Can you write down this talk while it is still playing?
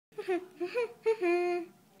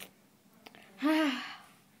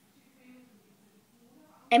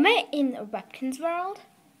Am I in a Webkinz world?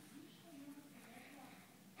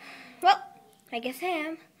 Well, I guess I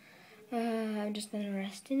am. I'm just gonna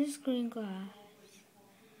rest in the screen glass.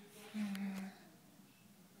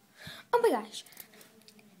 Oh my gosh.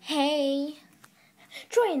 Hey.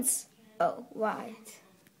 Trains. Oh, what?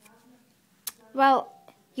 Well,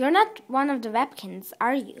 you're not one of the Webkinz,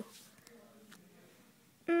 are you?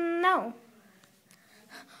 No.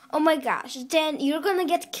 Oh my gosh, then you're gonna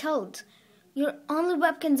get killed. Your only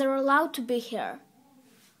Webkinz are allowed to be here.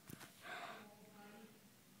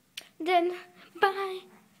 Then, bye.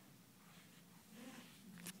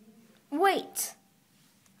 Wait.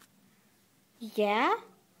 Yeah?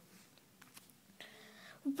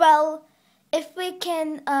 Well, if we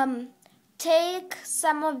can take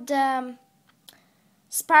some of the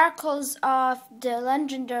sparkles of the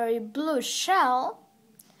legendary blue shell,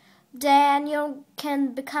 then you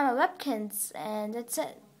can become a Webkinz, and that's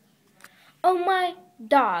it. Oh my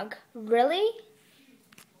dog, really?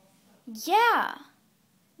 Yeah,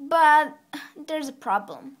 but there's a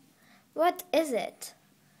problem. What is it?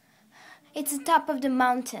 It's the top of the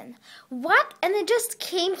mountain. What? And I just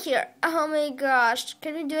came here. Oh my gosh,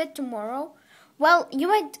 can we do it tomorrow? Well, you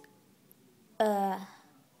might...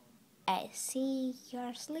 I see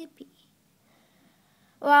you're sleepy.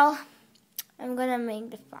 Well, I'm gonna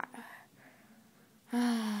make the fire.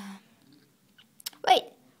 Wait,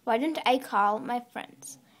 why don't I call my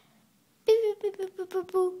friends? Beep, beep, beep, beep, beep,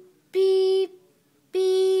 beep,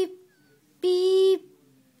 beep, beep,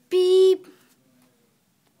 beep.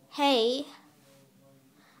 Hey.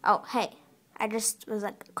 Oh, hey. I just was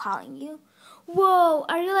like calling you. Whoa,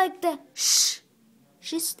 are you like the shh?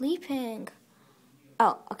 She's sleeping.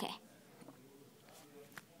 Oh, okay.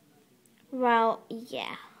 Well,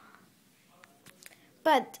 yeah.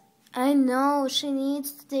 But I know she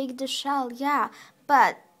needs to take the shell, yeah.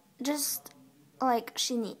 But just like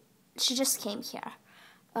she just came here.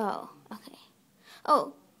 Oh, okay.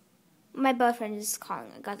 Oh, my boyfriend is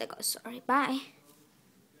calling. I gotta go. Sorry. Bye.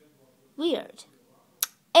 Weird.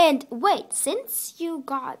 And wait, since you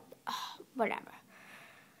got whatever.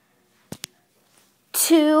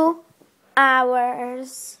 2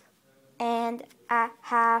 hours and a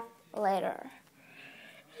half later.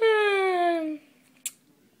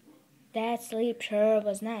 That sleep sure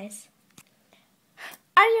was nice.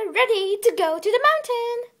 Are you ready to go to the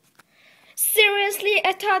mountain? Seriously,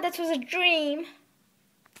 I thought that was a dream.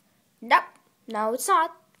 Nope, no it's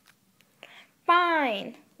not.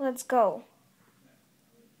 Fine, let's go.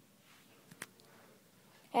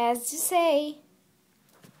 As you say.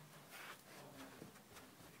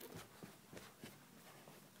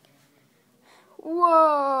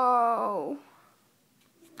 Whoa.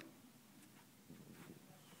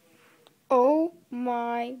 Oh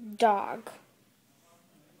my dog.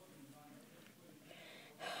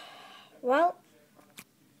 Well,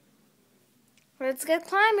 let's get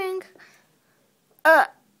climbing.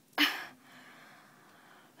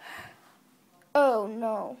 Oh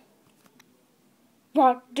no.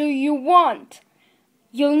 What do you want?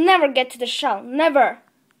 You'll never get to the shell, never.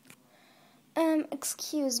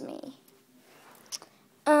 Excuse me.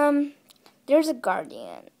 There's a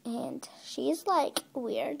guardian, and she's like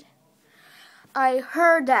weird. I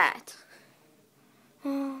heard that.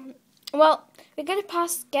 Well, we gotta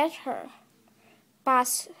get her.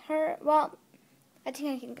 Pass her. Well, I think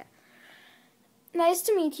I can get. Nice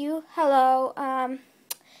to meet you. Hello.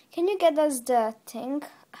 Can you get us the thing?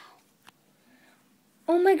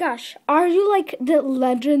 Oh my gosh, are you like the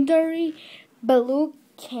legendary Baloo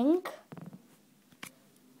King?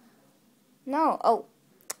 No. Oh,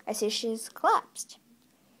 I see she's collapsed.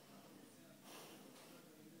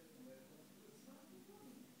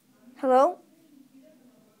 Hello?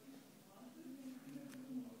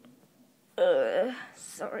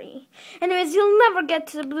 Sorry. Anyways, you'll never get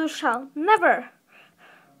to the blue shell. Never.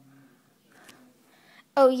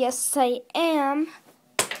 Oh, yes, I am.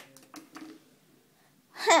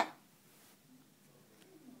 Huh.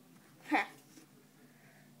 Huh.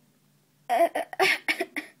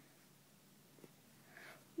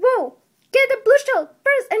 Whoa! Get the blue shell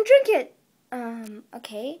first and drink it.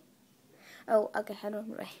 Okay. Oh, okay, I don't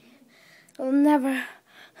know. I'll never.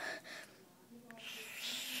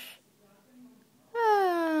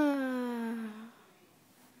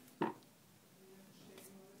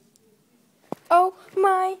 Oh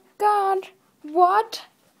my God! What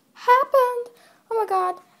happened? Oh my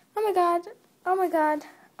God! Oh my God! Oh my God!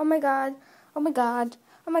 Oh my God! Oh my God!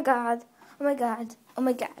 Oh my God! Oh my God! Oh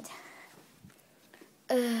my God!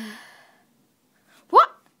 What?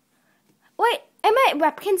 Wait! Am I at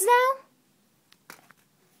Webkinz now?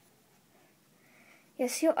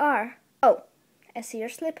 Yes, you are. Oh, I see you're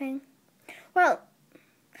sleeping. Well,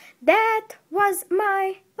 that was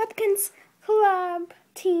my Webkinz Club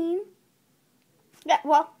team. Yeah,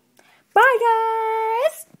 well, bye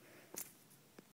guys!